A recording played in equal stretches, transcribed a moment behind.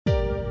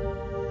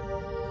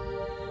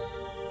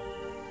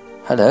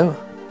Hello,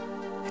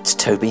 it's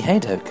Toby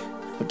Hadoke.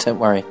 But don't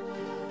worry,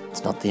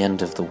 it's not the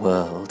end of the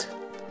world.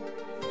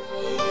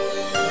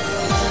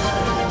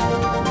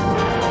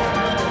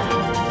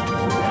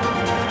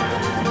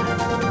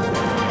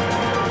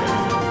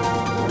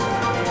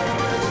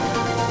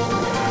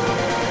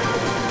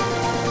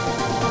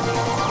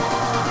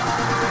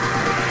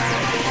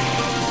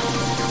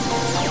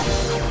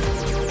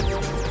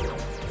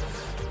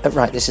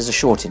 Right, this is a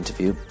short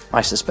interview.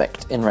 I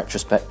suspect, in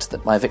retrospect,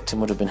 that my victim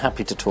would have been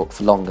happy to talk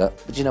for longer,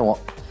 but you know what?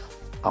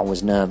 I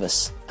was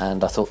nervous,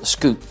 and I thought the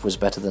scoop was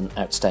better than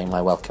outstaying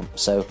my welcome.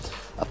 So,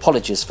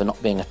 apologies for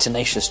not being a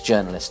tenacious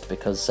journalist,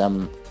 because,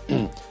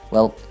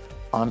 well,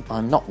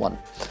 I'm not one.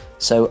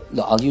 So,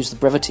 look, I'll use the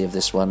brevity of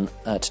this one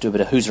to do a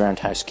bit of who's around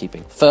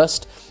housekeeping.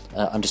 First,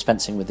 I'm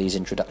dispensing with these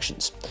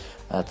introductions.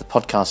 The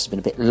podcast has been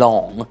a bit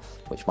long,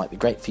 which might be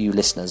great for you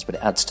listeners, but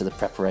it adds to the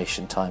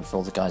preparation time for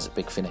all the guys at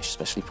Big Finish,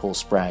 especially Paul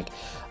Spragg,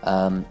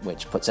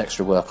 which puts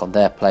extra work on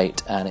their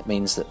plate, and it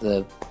means that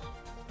the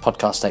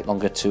podcasts take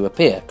longer to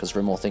appear because there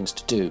are more things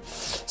to do.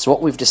 So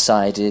what we've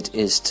decided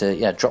is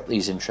to drop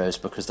these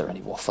intros because they're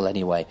only waffle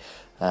anyway,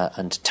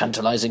 and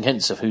tantalising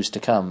hints of who's to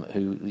come,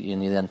 who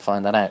you then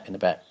find that out in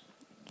about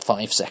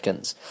 5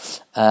 seconds,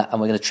 and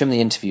we're going to trim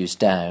the interviews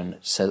down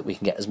so that we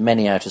can get as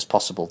many out as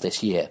possible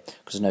this year,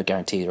 because there's no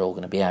guarantee they're all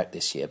going to be out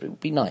this year, but it would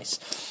be nice,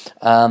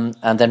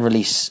 and then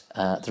release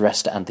the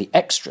rest and the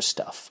extra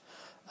stuff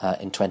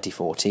in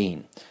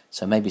 2014.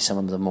 So maybe some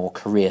of the more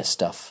career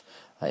stuff,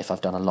 if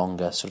I've done a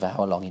longer sort of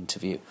hour-long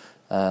interview,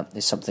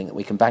 is something that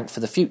we can bank for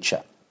the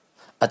future,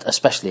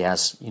 especially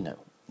as, you know,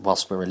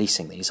 whilst we're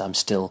releasing these, I'm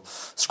still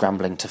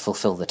scrambling to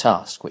fulfil the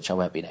task, which I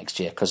won't be next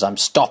year, because I'm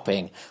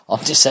stopping on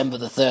December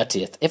the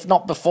 30th, if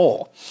not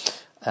before.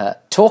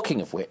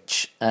 Talking of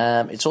which,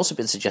 it's also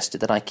been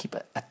suggested that I keep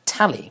a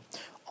tally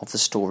of the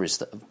stories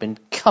that have been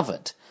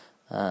covered.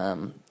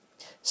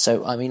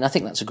 So, I mean, I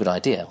think that's a good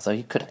idea, although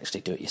you could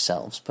actually do it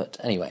yourselves. But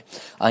anyway,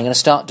 I'm going to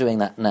start doing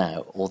that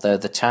now, although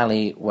the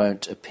tally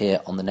won't appear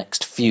on the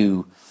next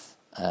few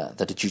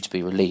that are due to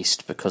be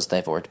released because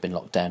they've already been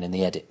locked down in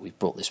the edit. We've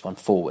brought this one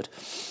forward.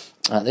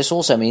 This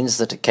also means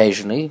that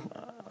occasionally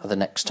the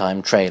next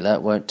time trailer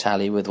won't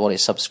tally with what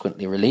is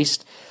subsequently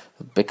released,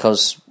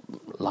 because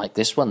like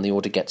this one, the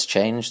order gets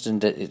changed,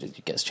 and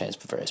it gets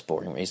changed for various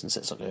boring reasons.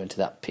 Let's not go into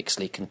that.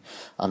 Pixley can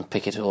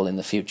unpick it all in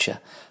the future,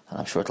 and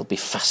I'm sure it'll be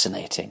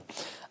fascinating.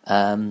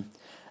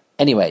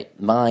 Anyway,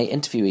 my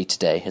interviewee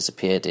today has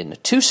appeared in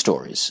 2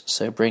 stories,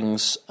 so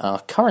brings our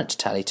current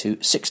tally to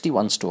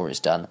 61 stories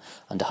done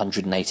and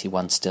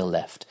 181 still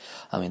left.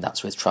 I mean,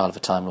 that's with Trial of a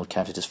Time Lord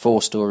counted as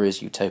 4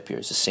 stories, Utopia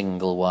is a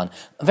single one,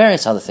 and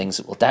various other things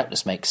that will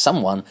doubtless make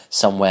someone,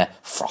 somewhere,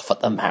 froth at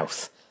the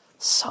mouth.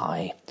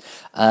 Sigh.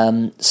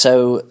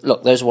 So,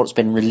 look, those are what's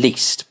been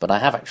released, but I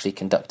have actually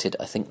conducted,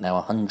 I think now,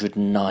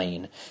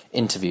 109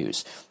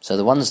 interviews. So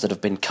the ones that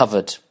have been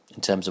covered in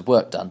terms of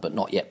work done, but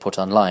not yet put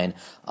online,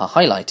 are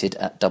highlighted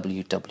at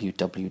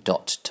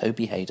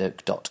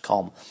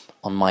www.tobyhadoke.com.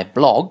 On my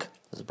blog,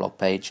 there's a blog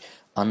page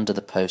under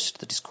the post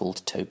that is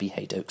called Toby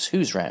Hadoke's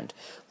Who's Round.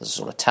 There's a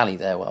sort of tally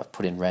there where I've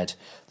put in red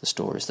the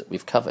stories that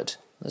we've covered.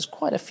 There's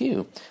quite a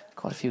few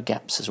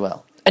gaps as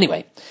well.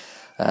 Anyway,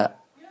 now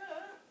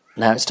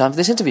it's time for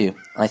this interview.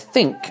 I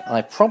think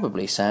I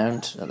probably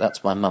sound...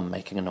 That's my mum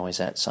making a noise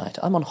outside.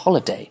 I'm on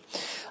holiday.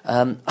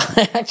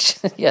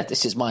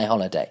 This is my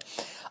holiday.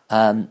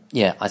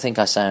 I think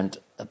I sound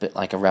a bit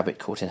like a rabbit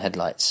caught in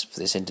headlights for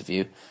this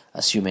interview,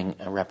 assuming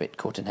a rabbit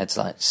caught in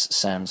headlights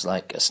sounds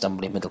like a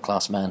stumbling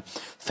middle-class man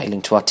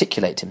failing to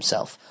articulate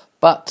himself.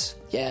 But,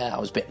 I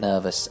was a bit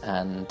nervous,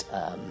 and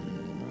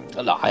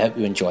I hope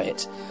you enjoy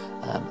it,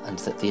 and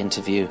that the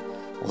interview,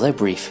 although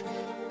brief,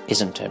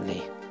 isn't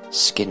only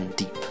skin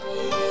deep.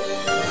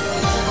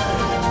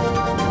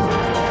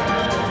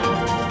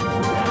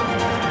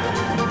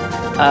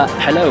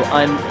 Hello,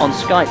 I'm on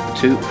Skype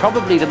to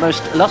probably the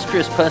most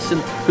illustrious person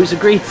who's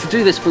agreed to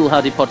do this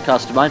foolhardy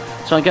podcast of mine,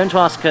 so I'm going to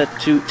ask her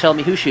to tell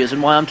me who she is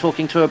and why I'm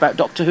talking to her about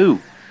Doctor Who.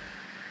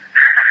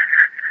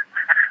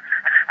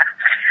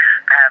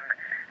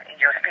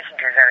 You're speaking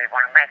to Zoe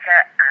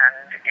Wanamaker,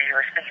 and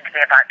you're speaking to me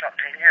about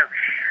Doctor Who,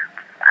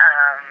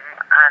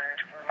 and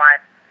my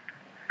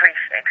brief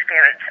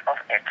experience of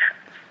it.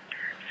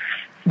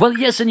 Well,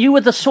 yes, and you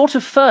were the sort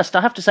of first,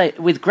 I have to say,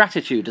 with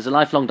gratitude as a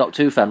lifelong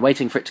Doctor Who fan,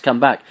 waiting for it to come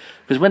back.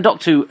 Because when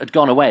Doctor Who had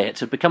gone away, it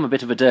had become a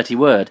bit of a dirty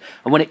word.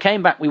 And when it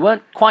came back, we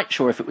weren't quite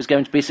sure if it was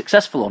going to be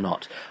successful or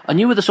not. And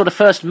you were the sort of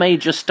first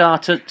major star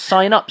to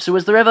sign up. So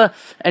was there ever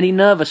any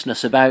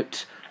nervousness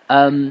about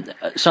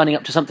signing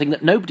up to something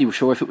that nobody was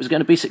sure if it was going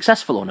to be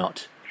successful or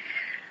not?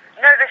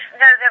 No, there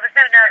was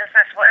no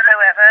nervousness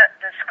whatsoever.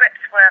 The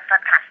scripts were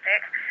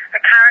fantastic. The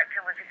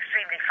character was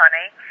extremely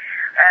funny.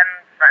 And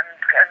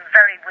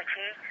very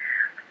witty,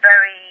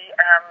 very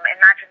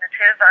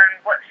imaginative,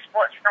 and what's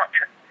not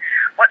to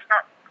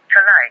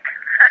like.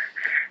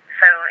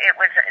 So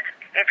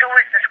it's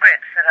always the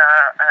scripts that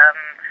are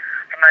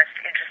the most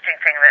interesting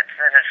thing that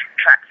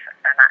attracts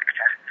an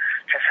actor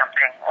to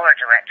something, or a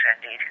director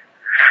indeed.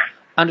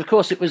 And of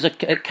course, it was a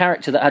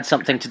character that had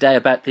something to say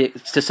about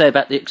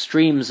the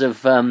extremes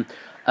of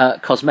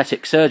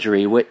cosmetic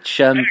surgery, which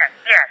yes,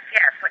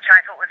 which I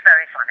thought was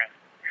very funny.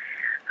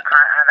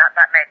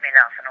 That made me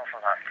laugh an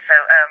awful lot. So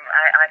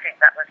I think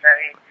that was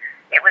very.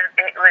 It was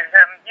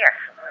yes,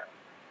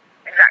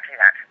 exactly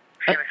that.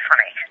 She was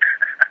funny.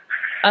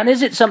 And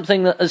is it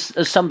something that,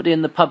 as somebody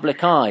in the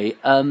public eye,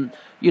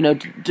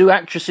 do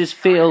actresses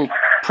feel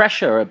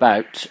pressure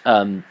about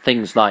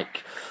things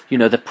like,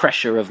 the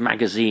pressure of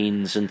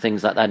magazines and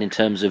things like that in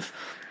terms of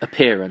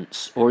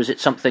appearance, or is it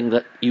something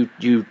that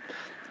you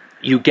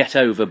get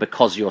over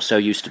because you're so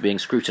used to being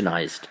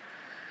scrutinised?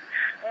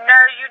 No,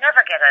 you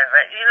never get over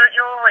it.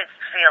 You always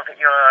feel that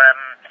you're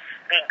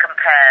being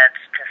compared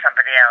to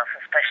somebody else,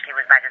 especially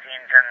with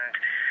magazines and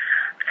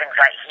things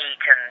like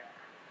Heat and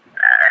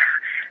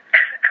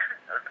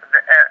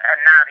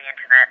now the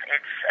internet.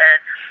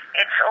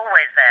 It's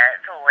always there.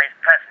 It's always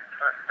present.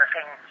 The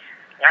thing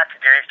you have to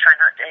do is try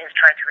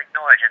to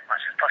ignore it as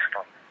much as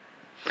possible.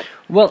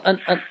 Well,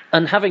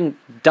 and having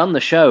done the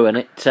show and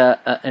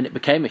it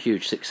became a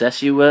huge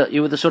success, you were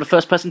the sort of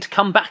first person to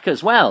come back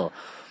as well.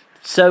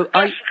 So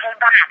yes,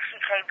 she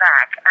came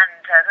back, and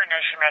who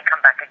knows, she may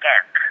come back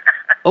again.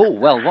 Oh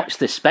well, watch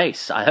this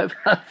space. I hope.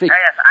 Oh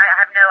yes, I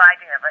have no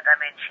idea, but I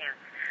mean,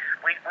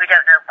 we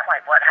don't know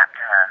quite what happened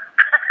to her.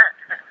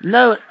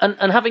 No,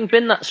 and having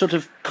been that sort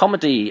of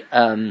comedy,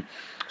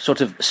 sort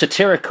of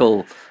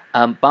satirical,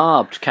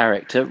 barbed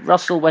character,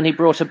 Russell, when he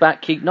brought her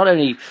back, he not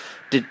only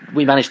did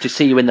we manage to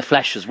see you in the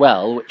flesh as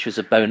well, which was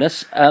a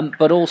bonus,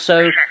 but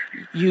also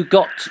you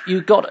got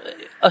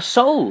a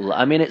soul.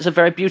 I mean, it's a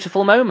very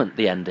beautiful moment,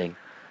 the ending.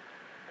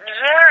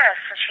 Yes,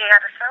 she had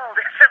a soul,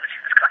 which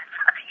was quite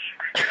funny.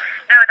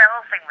 No, the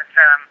whole thing was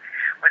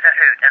a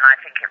hoot, and I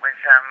think it was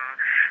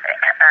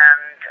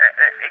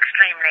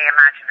extremely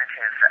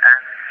imaginative,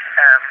 and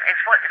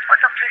it's what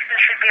Doctor Who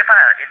should be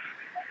about.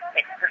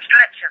 It's the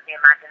stretch of the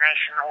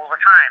imagination all the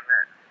time.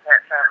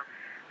 That's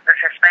the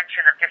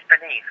suspension of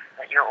disbelief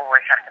that you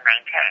always have to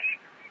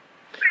maintain.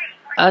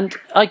 And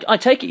I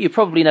take it you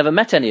probably never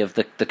met any of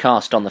the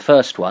cast on the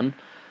first one.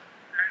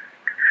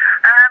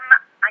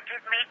 I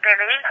did meet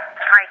Billy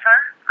Piper,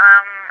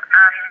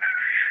 and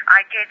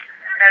I did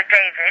know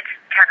David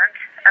Tennant.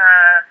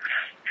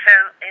 So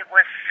it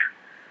was,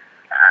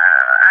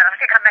 and I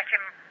think I met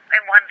him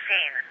in one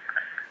scene.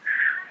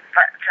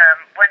 But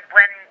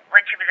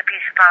when she was a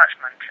piece of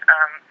parchment,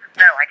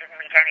 no, I didn't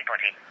meet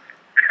anybody.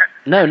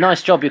 No,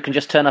 nice job. You can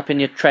just turn up in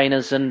your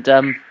trainers and...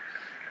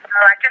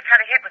 Well, I just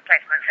had a hip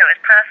replacement, so it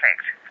was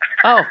perfect.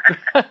 Oh,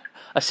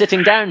 a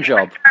sitting down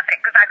job. It was perfect,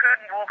 because I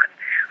couldn't walk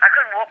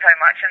very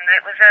much, and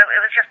it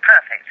was just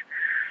perfect.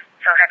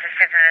 So I had to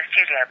sit in a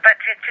studio. But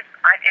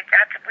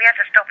we had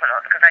to stop a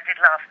lot, because I did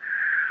laugh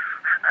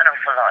an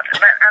awful lot.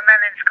 And then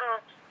in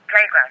school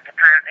playground,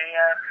 apparently,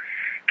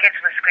 kids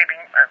were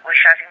screaming, were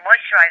shouting,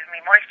 "Moisturise me,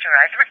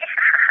 moisturise me."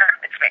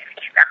 It's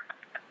really now.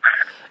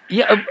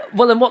 Yeah,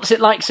 well, and what's it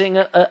like seeing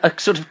a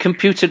sort of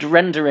computered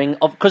rendering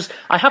of... Because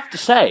I have to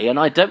say, and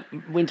I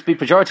don't mean to be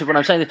pejorative when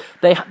I'm saying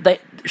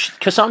this,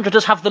 Cassandra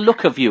does have the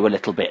look of you a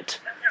little bit.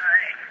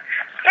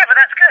 Yeah, but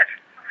that's good.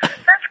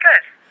 That's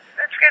good.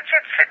 That's good.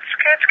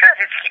 It's good.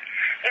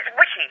 It's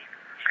witty.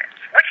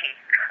 It's witty.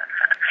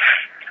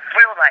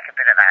 We all like a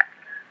bit of that.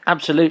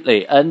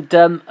 Absolutely. And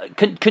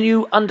can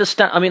you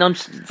understand... I mean, I'm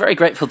very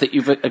grateful that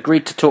you've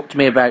agreed to talk to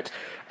me about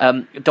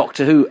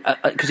Doctor Who,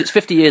 because it's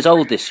 50 years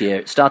old this year.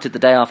 It started the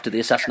day after the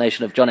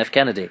assassination of John F.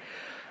 Kennedy.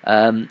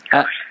 And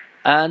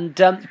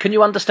can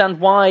you understand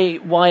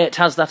why it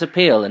has that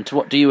appeal, and to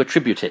what do you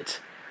attribute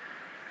it?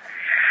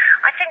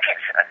 I think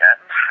it's... I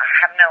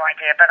have no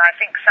idea, but I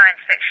think science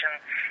fiction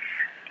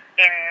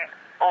in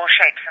all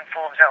shapes and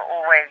forms are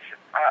always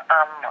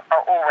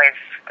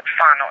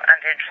fun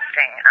and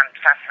interesting and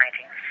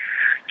fascinating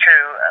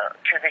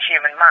to the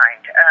human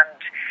mind, and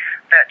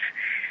that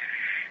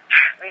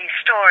these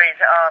stories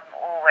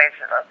always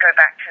go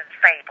back to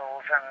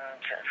fables and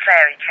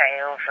fairy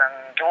tales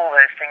and all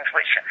those things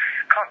which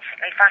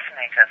constantly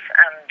fascinate us,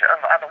 and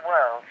of other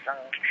worlds,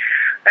 and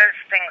those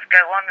things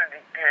go on in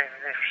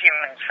the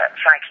human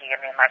psyche and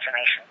the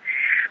imagination,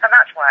 and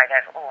that's why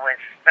they're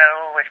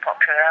always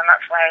popular, and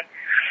that's why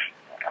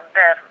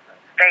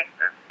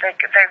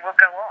they will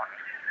go on.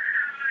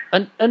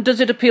 And does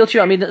it appeal to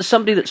you? I mean, as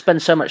somebody that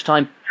spends so much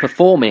time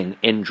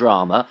performing in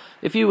drama,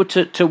 if you were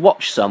to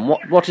watch some,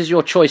 what is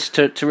your choice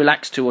to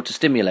relax to or to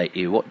stimulate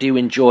you? What do you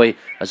enjoy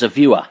as a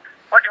viewer?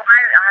 What do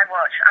I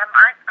watch?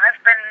 I've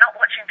been not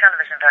watching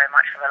television very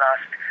much for the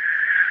last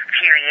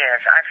few years.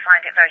 I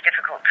find it very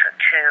difficult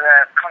to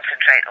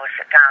concentrate or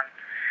sit down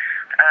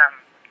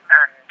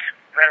and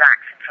relax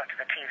in front of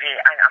the TV.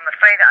 I'm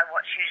afraid I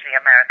watch usually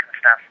American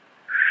stuff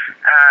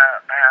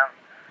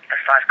as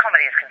far as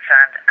comedy is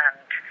concerned,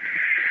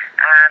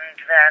 and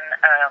then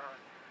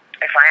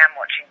if I am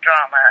watching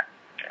drama,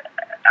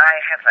 I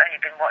have only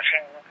been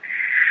watching,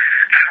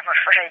 I'm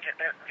afraid,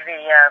 the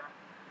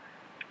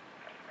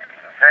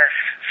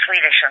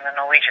Swedish and the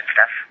Norwegian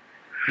stuff.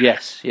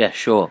 Yes,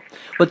 sure.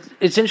 But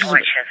it's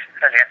interesting. Which is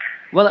brilliant.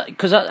 Well,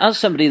 because as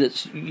somebody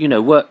that's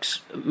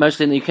works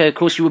mostly in the UK, of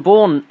course, you were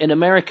born in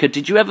America.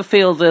 Did you ever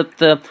feel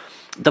the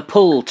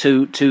pull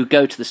to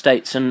go to the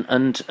States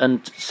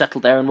and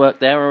settle there and work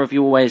there, or have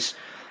you always?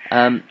 No,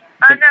 I work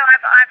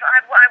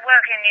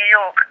in New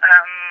York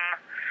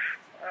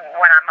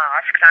when I'm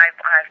asked.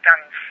 I've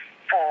done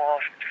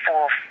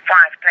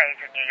five plays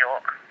in New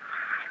York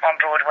on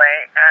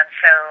Broadway, and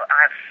so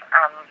I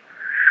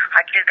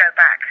do go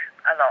back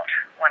a lot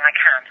when I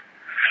can.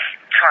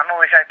 So I'm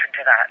always open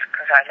to that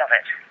because I love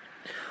it.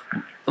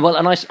 Well,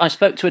 and I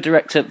spoke to a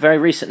director very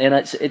recently, and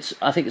I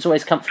think it's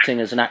always comforting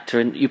as an actor,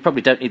 and you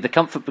probably don't need the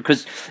comfort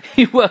because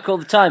you work all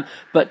the time.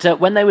 But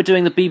when they were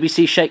doing the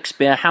BBC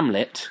Shakespeare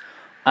Hamlet,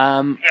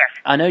 yes.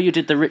 I know you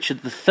did the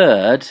Richard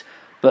III,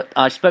 but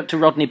I spoke to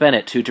Rodney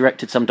Bennett, who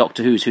directed some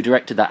Doctor Who's, who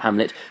directed that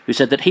Hamlet, who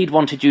said that he'd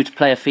wanted you to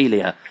play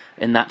Ophelia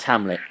in that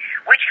Hamlet.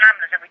 Which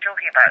Hamlet are we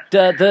talking about?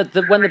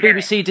 When the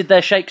BBC did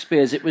their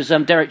Shakespeare's, it was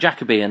Derek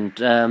Jacobi and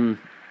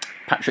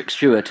Patrick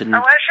Stewart. And I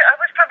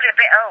was probably a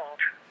bit old.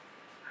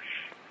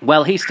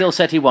 Well, he still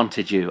said he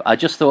wanted you. I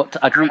just thought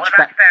I'd reach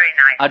back. Very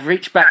nice. I'd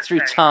reach back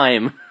through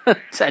time,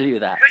 tell you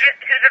that. Who did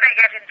they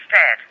get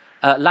instead?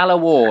 Lalla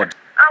Ward.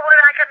 Oh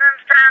well, I can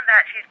understand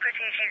that. She's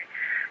pretty.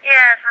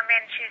 Yes.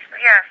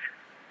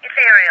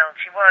 Ethereal.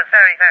 She was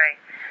very, very.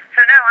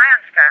 So no, I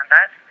understand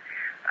that.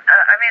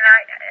 I'm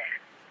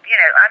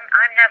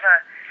never.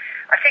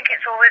 I think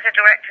it's always a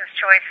director's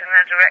choice and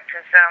a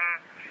director's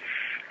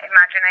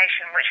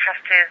imagination which has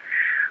to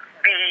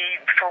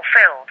be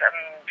fulfilled,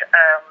 and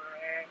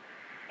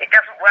it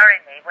doesn't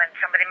worry me when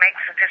somebody makes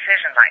a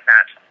decision like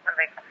that. When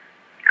they,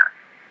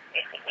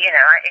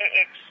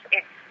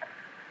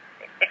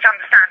 it's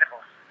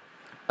understandable.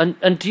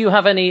 And do you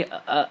have any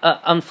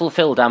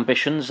unfulfilled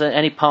ambitions?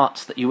 Any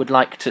parts that you would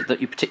like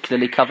that you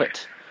particularly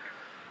covet?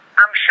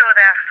 I'm sure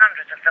there are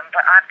hundreds of them,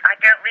 but I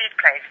don't read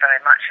plays very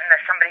much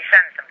unless somebody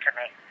sends them to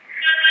me.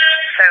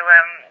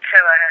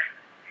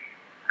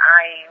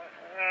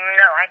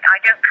 I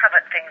don't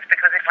covet things,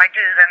 because if I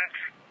do them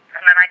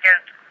and then I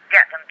don't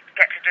get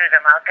to do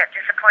them, I'll get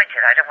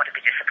disappointed. I don't want to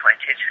be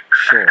disappointed.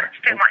 Sure. It's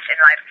too much in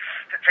life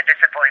that's a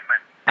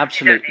disappointment.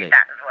 Absolutely. You don't need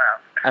that as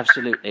well.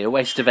 Absolutely, a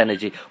waste of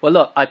energy. Well,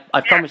 look, I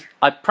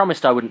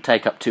promised I wouldn't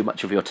take up too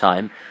much of your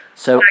time.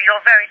 So well, you're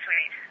very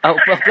sweet. Oh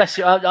well, bless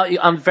you.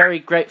 I'm very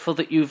grateful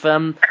that you've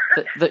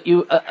that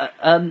you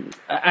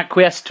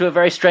acquiesced to a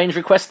very strange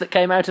request that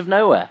came out of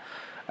nowhere.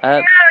 No,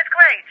 it's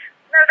great.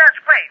 No, that's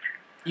great.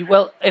 I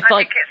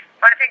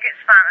think it's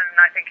fun, and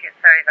I think it's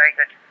very, very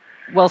good.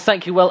 Well,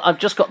 thank you. Well, I've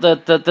just got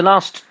the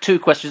last two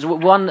questions.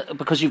 One,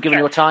 because you've given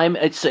your time,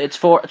 it's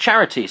for a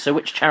charity. So,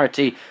 which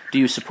charity do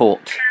you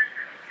support?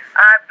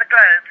 The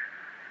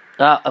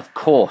Globe. Of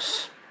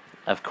course,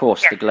 yes,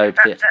 the Globe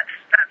Theatre.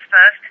 That's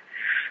first.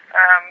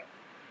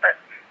 But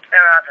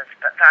there are others,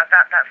 but that's the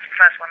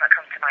first one that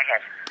comes to my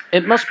head.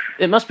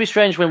 It must be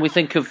strange when we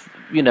think of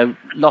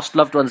lost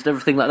loved ones and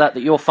everything like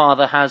that your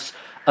father has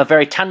a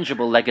very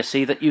tangible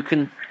legacy that you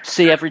can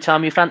see every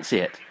time you fancy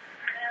it.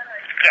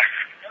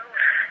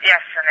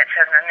 Yes, and it's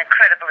an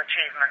incredible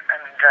achievement,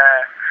 and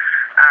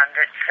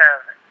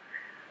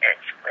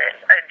it's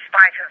in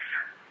spite of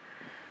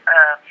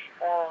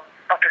all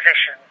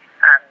opposition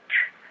and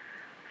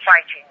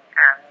fighting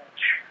and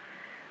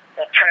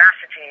the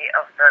tenacity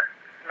of the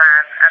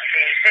man and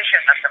the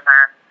vision of the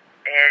man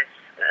is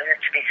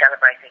to be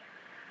celebrated.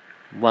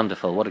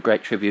 Wonderful! What a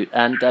great tribute.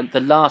 And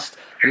the last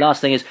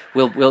thing is,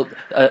 we'll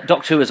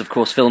Doctor Who is of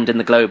course filmed in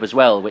the Globe as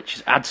well,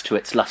 which adds to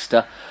its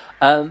lustre.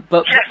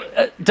 But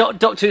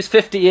Doctor Who's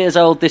 50 years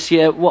old this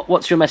year.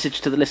 What's your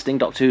message to the listening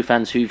Doctor Who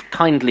fans who've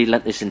kindly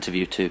lent this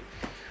interview to?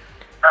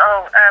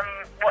 Oh,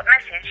 what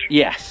message?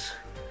 Yes.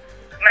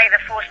 May the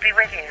force be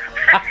with you.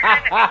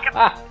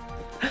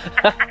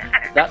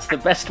 That's the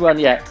best one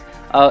yet.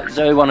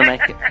 Zoe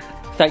Wanamaker,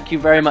 thank you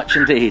very much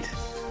indeed.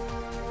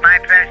 My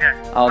pleasure.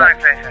 My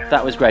pleasure.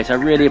 That was great. I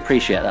really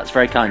appreciate it. That's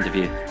very kind of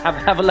you.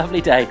 Have a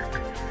lovely day.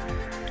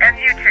 And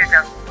you too,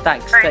 John.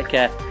 Thanks. Take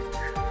care.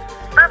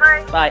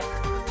 Bye-bye. Bye.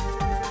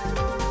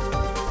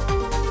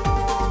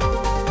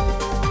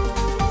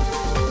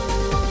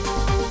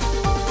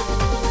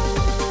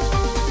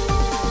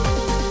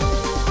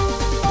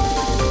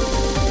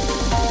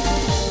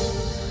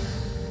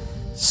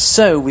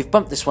 So we've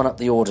bumped this one up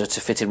the order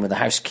to fit in with the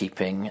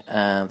housekeeping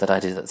that I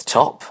did at the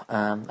top,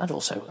 and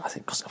also I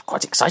think because I'm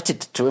quite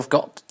excited to have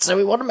got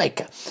Zoe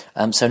Wanamaker.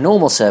 So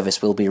normal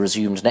service will be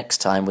resumed next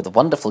time with a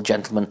wonderful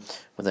gentleman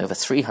with over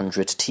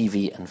 300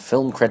 TV and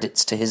film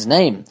credits to his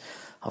name.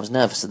 I was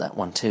nervous at that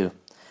one too.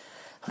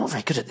 I'm not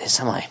very good at this,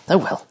 am I? Oh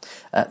well.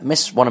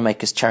 Miss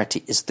Wanamaker's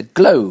charity is the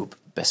Globe,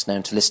 best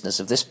known to listeners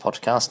of this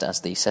podcast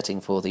as the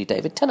setting for the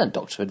David Tennant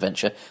Doctor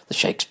adventure, The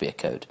Shakespeare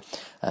Code,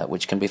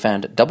 which can be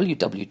found at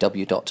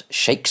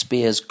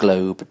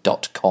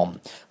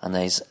www.shakespearesglobe.com, and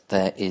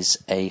there is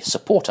a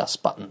Support Us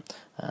button,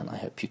 and I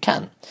hope you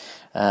can.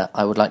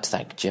 I would like to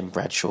thank Jim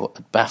Bradshaw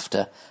at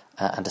BAFTA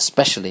and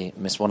especially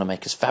Miss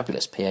Wanamaker's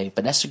fabulous PA,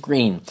 Vanessa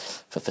Green,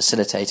 for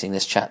facilitating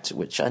this chat,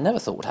 which I never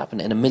thought would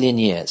happen in a million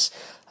years.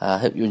 I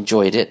hope you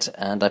enjoyed it,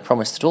 and I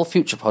promise that all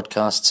future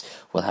podcasts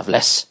will have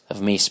less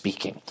of me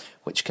speaking,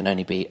 which can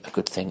only be a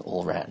good thing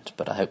all round.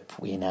 But I hope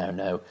we now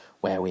know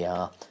where we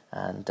are,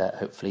 and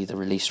hopefully the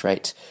release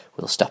rate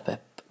will step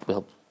up.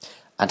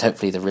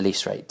 Hopefully the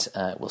release rate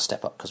will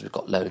step up, because we've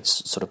got loads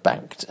sort of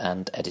banked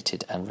and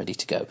edited and ready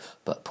to go.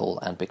 But Paul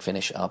and Big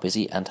Finish are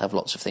busy and have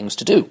lots of things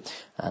to do.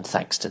 And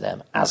thanks to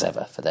them, as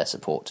ever, for their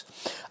support.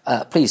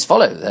 Please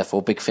follow,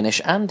 therefore, Big Finish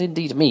and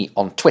indeed me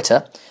on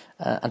Twitter.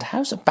 And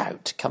how's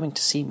about coming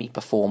to see me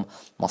perform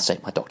Moths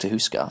Ate My Doctor Who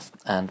scarf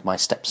and My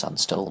Stepson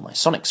Stole My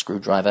Sonic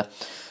Screwdriver,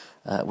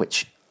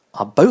 which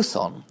are both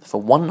on for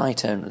one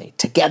night only,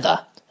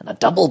 together, in a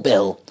double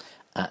bill,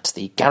 at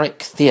the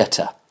Garrick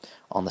Theatre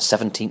on the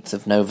 17th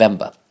of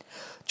November.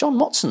 John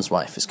Watson's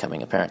wife is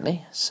coming,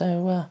 apparently,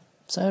 so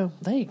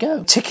there you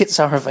go. Tickets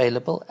are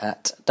available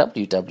at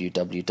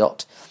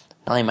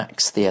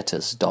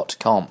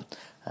www.nymaxtheatres.com,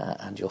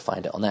 and you'll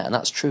find it on there, and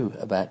that's true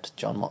about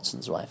John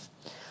Watson's wife.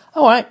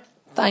 All right,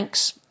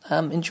 thanks.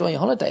 Enjoy your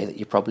holiday that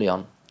you're probably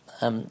on.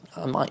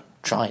 I might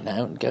try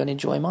now and go and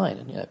enjoy mine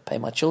and pay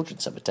my children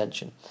some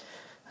attention.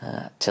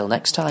 Till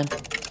next time.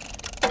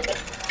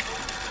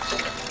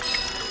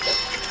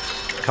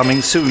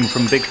 Coming soon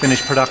from Big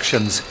Finish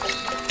Productions,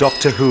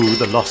 Doctor Who,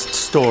 The Lost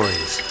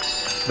Stories,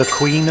 The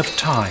Queen of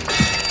Time.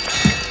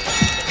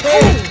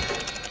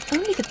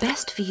 Only the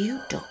best for you,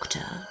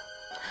 Doctor.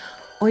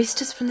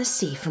 Oysters from the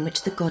sea from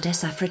which the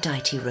goddess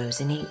Aphrodite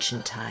rose in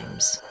ancient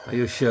times. Are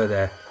you sure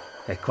they're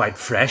quite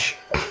fresh?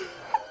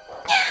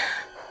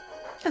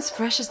 As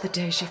fresh as the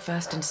day she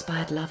first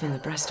inspired love in the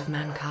breast of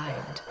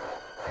mankind.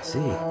 I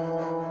see.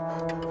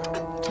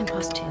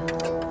 2:10,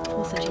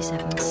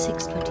 4:37,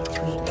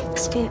 6:23, a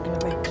sphere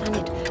and a red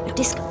planet, a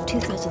disk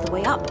 2/3 of the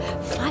way up,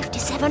 5 to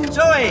 7.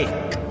 Zoe!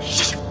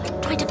 Shh!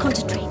 Try to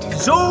concentrate.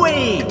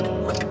 Zoe!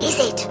 What is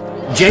it?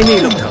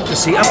 Jamie looked up to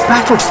see a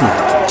battlefield.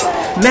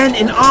 Men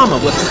in armour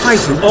were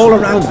fighting all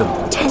around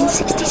them.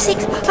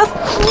 10:66. Of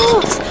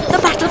course! The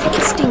Battle of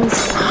Hastings.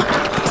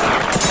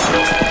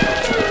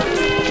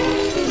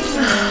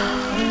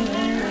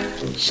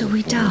 Shall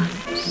we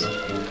dance?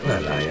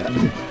 Well, I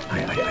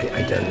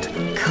don't.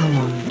 Come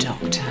on,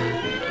 Doctor.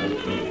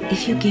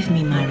 If you give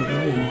me my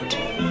reward,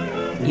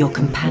 your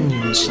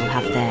companions shall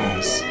have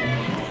theirs.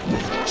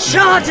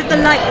 Charge of the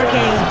Light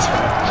Brigade!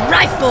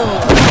 Rifle!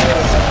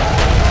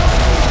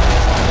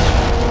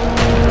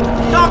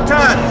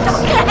 Doctor!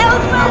 Doctor,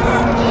 help us!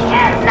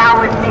 Yes,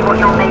 now we'll see what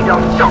you're made of,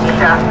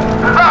 Doctor.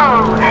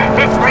 Oh,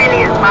 this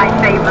really is my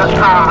favourite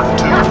part.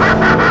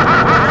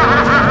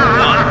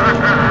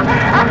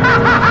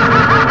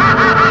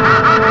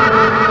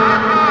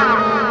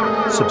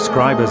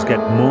 Subscribers get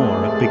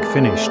more at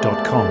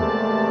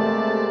bigfinish.com.